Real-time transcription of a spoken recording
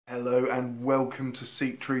Hello and welcome to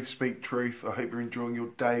Seek Truth, Speak Truth. I hope you're enjoying your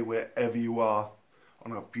day wherever you are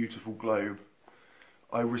on our beautiful globe.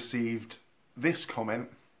 I received this comment.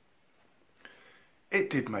 It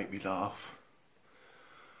did make me laugh.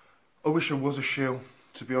 I wish I was a shill,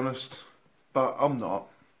 to be honest, but I'm not.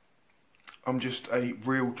 I'm just a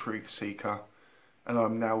real truth seeker and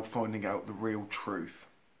I'm now finding out the real truth.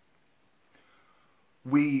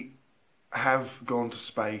 We have gone to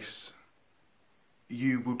space.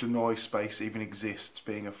 You will deny space even exists,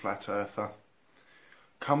 being a flat earther.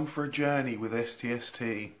 Come for a journey with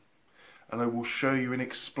STST and I will show you and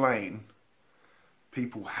explain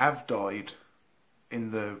people have died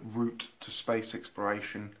in the route to space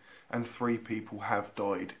exploration and 3 people have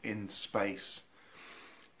died in space.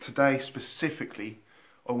 Today specifically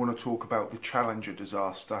I want to talk about the Challenger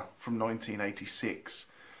disaster from 1986.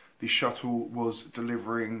 The shuttle was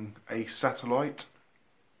delivering a satellite,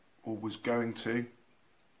 or was going to.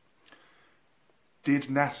 Did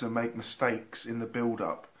NASA make mistakes in the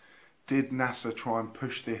build-up? Did NASA try and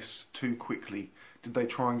push this too quickly? Did they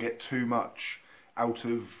try and get too much out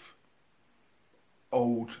of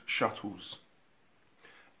old shuttles?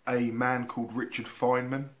 A man called Richard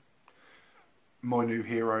Feynman, my new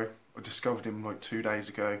hero, I discovered him like 2 days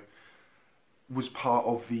ago, was part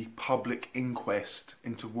of the public inquest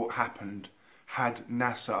into what happened had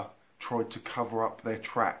NASA tried to cover up their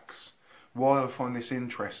tracks. Why I find this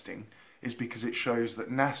interesting is because it shows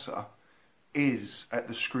that NASA is at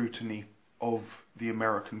the scrutiny of the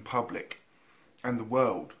American public and the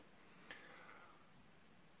world.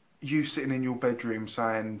 You sitting in your bedroom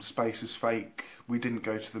saying space is fake, we didn't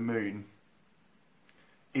go to the moon,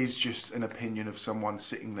 is just an opinion of someone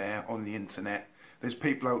sitting there on the internet. There's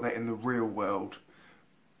people out there in the real world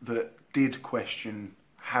that did question,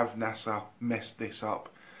 have NASA messed this up?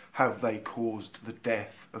 Have they caused the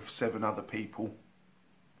death of 7 other people?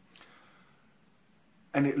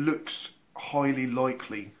 And it looks highly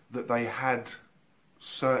likely that they had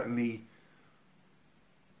certainly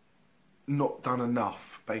not done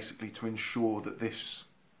enough, basically, to ensure that this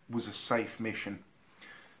was a safe mission.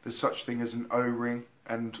 There's such thing as an O-ring,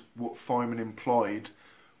 and what Feynman implied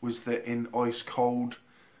was that in ice cold,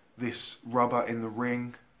 this rubber in the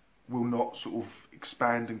ring will not sort of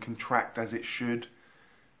expand and contract as it should,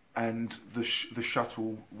 and the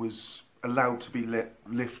shuttle was allowed to be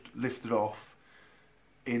lifted off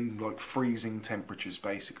in like freezing temperatures,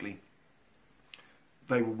 basically.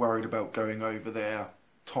 They were worried about going over their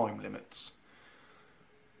time limits.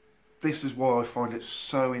 This is why I find it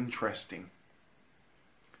so interesting.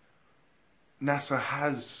 NASA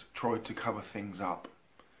has tried to cover things up,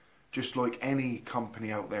 just like any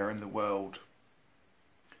company out there in the world.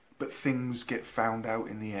 But things get found out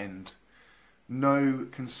in the end. No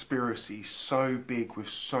conspiracy so big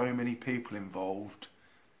with so many people involved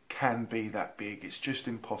can be that big. It's just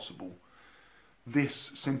impossible. This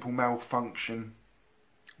simple malfunction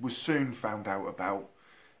was soon found out about,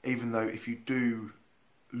 even though if you do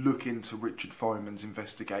look into Richard Feynman's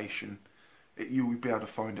investigation, you will be able to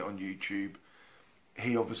find it on YouTube.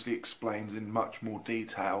 He obviously explains in much more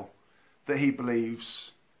detail that he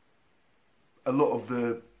believes a lot of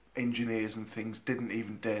the engineers and things didn't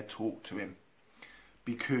even dare talk to him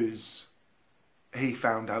because he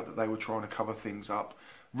found out that they were trying to cover things up.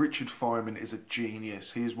 Richard Feynman is a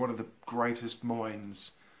genius. He is one of the greatest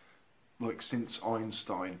minds, like, since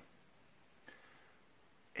Einstein.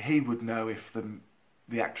 He would know if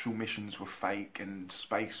the actual missions were fake and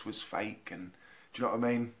space was fake, and do you know what I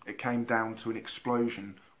mean? It came down to an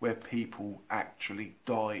explosion where people actually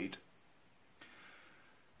died.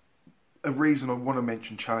 A reason I want to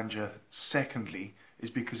mention Challenger, secondly, is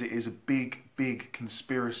because it is a big, big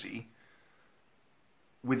conspiracy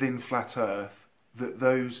within Flat Earth that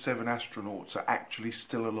those 7 astronauts are actually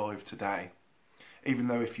still alive today. Even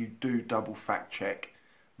though if you do double fact check,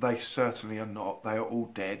 they certainly are not. They are all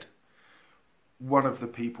dead. One of the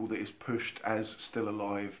people that is pushed as still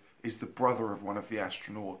alive is the brother of one of the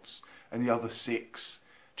astronauts, and the other 6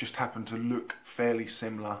 just happen to look fairly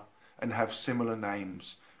similar and have similar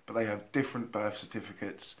names, but they have different birth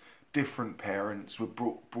certificates, different parents, were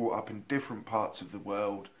brought up in different parts of the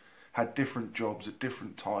world, had different jobs at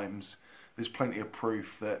different times. There's plenty of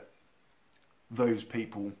proof that those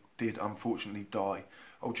people did unfortunately die.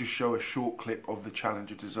 I'll just show a short clip of the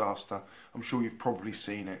Challenger disaster. I'm sure you've probably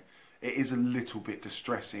seen it. It is a little bit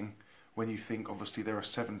distressing when you think obviously there are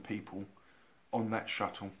 7 people on that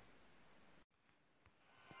shuttle.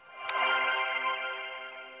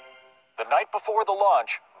 The night before the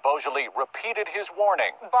launch, Beaujolais repeated his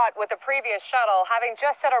warning. But with the previous shuttle having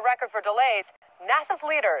just set a record for delays, NASA's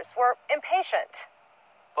leaders were impatient.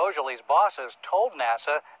 Beaujolais' bosses told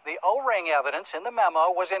NASA the O-ring evidence in the memo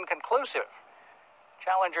was inconclusive.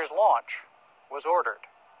 Challenger's launch was ordered.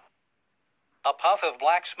 A puff of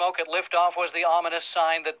black smoke at liftoff was the ominous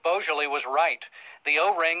sign that Beaujolais was right. The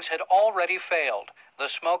O-rings had already failed. The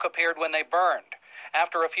smoke appeared when they burned.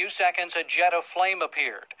 After a few seconds, a jet of flame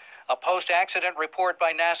appeared. A post-accident report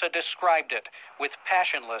by NASA described it with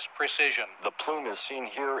passionless precision. The plume is seen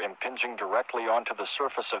here impinging directly onto the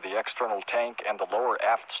surface of the external tank and the lower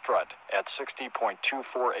aft strut at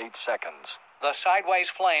 60.248 seconds. The sideways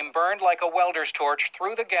flame burned like a welder's torch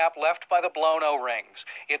through the gap left by the blown O-rings.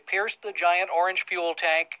 It pierced the giant orange fuel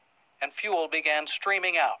tank, and fuel began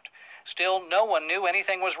streaming out. Still, no one knew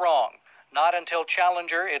anything was wrong. Not until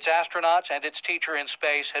Challenger, its astronauts, and its teacher in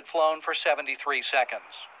space had flown for 73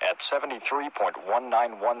 seconds. At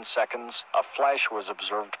 73.191 seconds, a flash was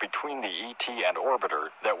observed between the ET and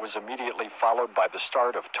orbiter that was immediately followed by the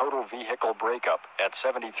start of total vehicle breakup at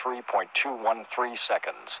 73.213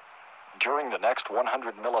 seconds. During the next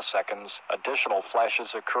 100 milliseconds, additional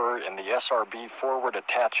flashes occur in the SRB forward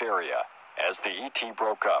attach area. As the ET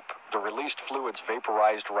broke up, the released fluids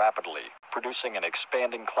vaporized rapidly, producing an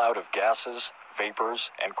expanding cloud of gases,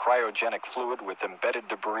 vapors, and cryogenic fluid with embedded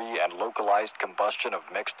debris and localized combustion of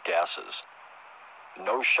mixed gases.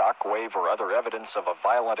 No shock wave or other evidence of a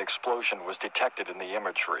violent explosion was detected in the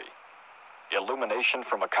imagery. Illumination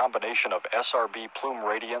from a combination of SRB plume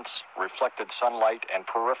radiance, reflected sunlight, and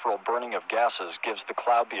peripheral burning of gases gives the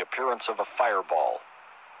cloud the appearance of a fireball.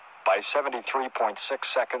 By 73.6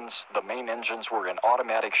 seconds, the main engines were in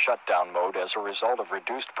automatic shutdown mode as a result of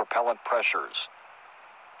reduced propellant pressures.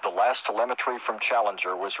 The last telemetry from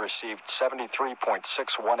Challenger was received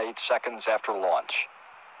 73.618 seconds after launch.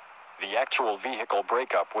 The actual vehicle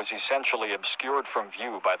breakup was essentially obscured from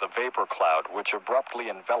view by the vapor cloud which abruptly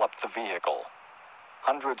enveloped the vehicle.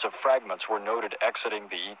 Hundreds of fragments were noted exiting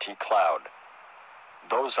the ET cloud.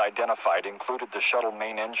 Those identified included the shuttle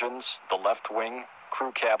main engines, the left wing,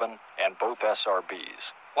 crew cabin, and both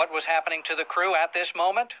SRBs. What was happening to the crew at this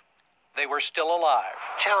moment? They were still alive.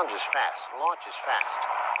 Challenger's fast. Launch is fast.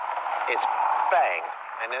 It's bang,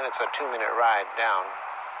 and then it's a 2-minute ride down.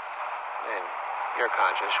 And you're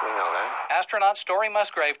conscious, we know that. Astronaut Story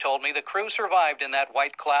Musgrave told me the crew survived in that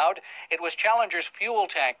white cloud. It was Challenger's fuel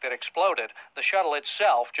tank that exploded. The shuttle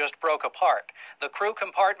itself just broke apart. The crew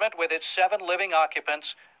compartment with its 7 living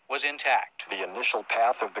occupants was intact. The initial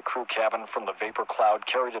path of the crew cabin from the vapor cloud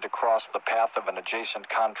carried it across the path of an adjacent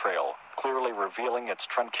contrail, clearly revealing its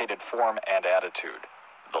truncated form and attitude.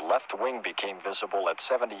 The left wing became visible at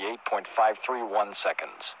 78.531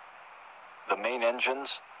 seconds. The main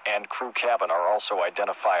engines and crew cabin are also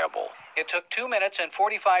identifiable. It took 2 minutes and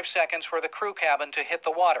 45 seconds for the crew cabin to hit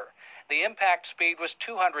the water. The impact speed was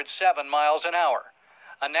 207 miles an hour.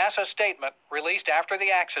 A NASA statement released after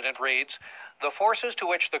the accident reads, "The forces to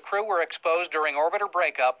which the crew were exposed during orbiter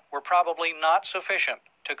breakup were probably not sufficient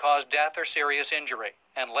to cause death or serious injury."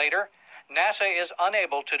 And later, NASA is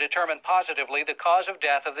unable to determine positively the cause of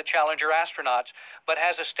death of the Challenger astronauts, but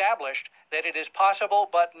has established that it is possible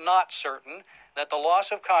but not certain that the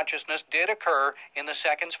loss of consciousness did occur in the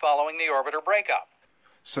seconds following the orbiter breakup.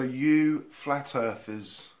 So you flat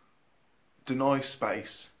earthers deny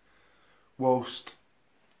space whilst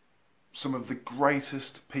some of the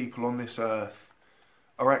greatest people on this earth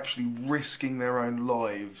are actually risking their own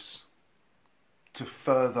lives to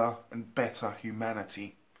further and better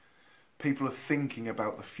humanity. People are thinking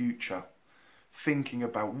about the future, thinking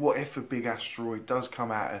about what if a big asteroid does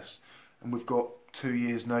come at us and we've got 2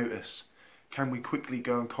 years' notice. Can we quickly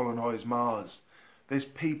go and colonise Mars? There's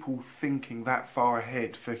people thinking that far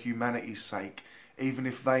ahead for humanity's sake, even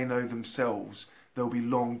if they know themselves they'll be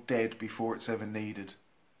long dead before it's ever needed.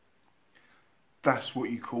 That's what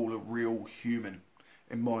you call a real human,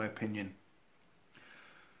 in my opinion.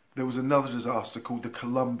 There was another disaster called the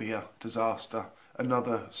Columbia disaster,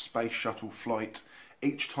 another space shuttle flight.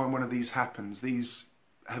 Each time one of these happens,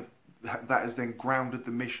 that has then grounded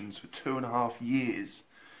the missions for 2.5 years.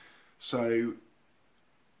 So,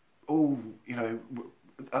 are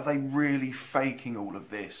they really faking all of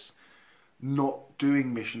this? Not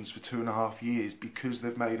doing missions for 2.5 years because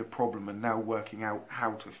they've made a problem and now working out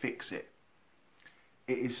how to fix it.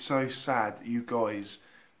 It is so sad that you guys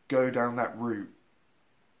go down that route.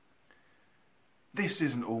 This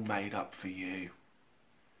isn't all made up for you.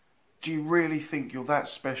 Do you really think you're that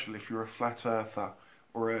special if you're a flat earther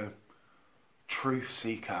or a truth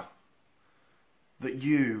seeker? That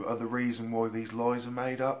you are the reason why these lies are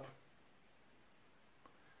made up?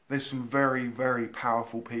 There's some very, very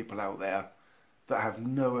powerful people out there that have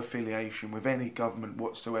no affiliation with any government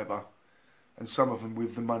whatsoever, and some of them,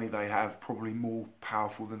 with the money they have, probably more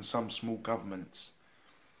powerful than some small governments.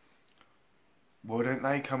 Why don't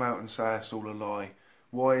they come out and say it's all a lie?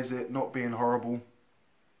 Why is it not being horrible?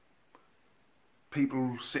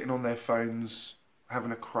 People sitting on their phones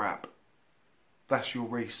having a crap. That's your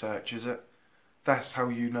research, is it? That's how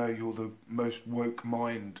you know you're the most woke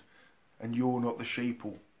mind and you're not the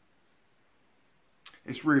sheeple.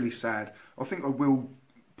 It's really sad. I think I will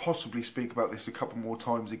possibly speak about this a couple more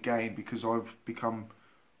times again, because I've become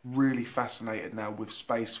really fascinated now with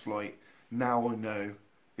space flight. Now I know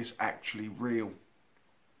it's actually real.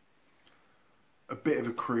 A bit of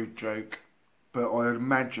a crude joke, but I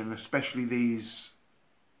imagine, especially these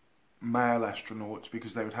male astronauts,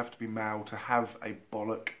 because they would have to be male to have a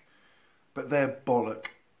bollock, but their bollock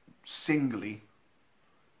singly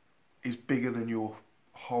is bigger than your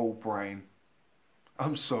whole brain.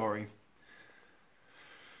 I'm sorry,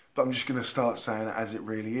 but I'm just going to start saying it as it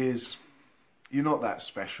really is. You're not that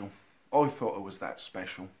special. I thought I was that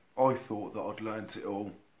special. I thought that I'd learnt it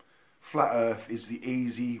all. Flat Earth is the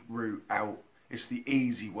easy route out. It's the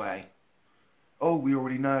easy way. Oh, we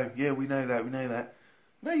already know. Yeah, we know that, we know that.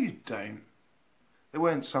 No, you don't. There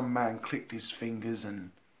weren't some man clicked his fingers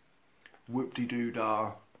and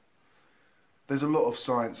whoop-de-doo-dah. There's a lot of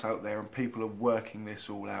science out there and people are working this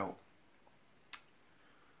all out.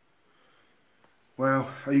 Well,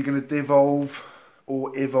 are you going to devolve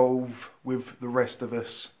or evolve with the rest of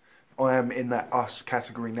us? I am in that us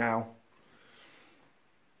category now.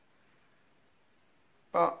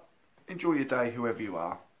 But enjoy your day, whoever you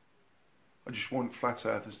are. I just want flat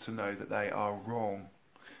earthers to know that they are wrong.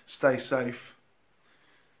 Stay safe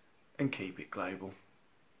and keep it global.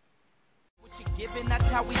 What you're given, that's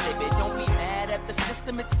how we live it. Don't be mad at the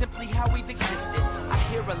system, it's simply how we've existed. I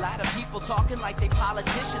hear a lot of people talking like they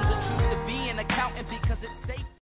politicians and choose to be an accountant because it's safe.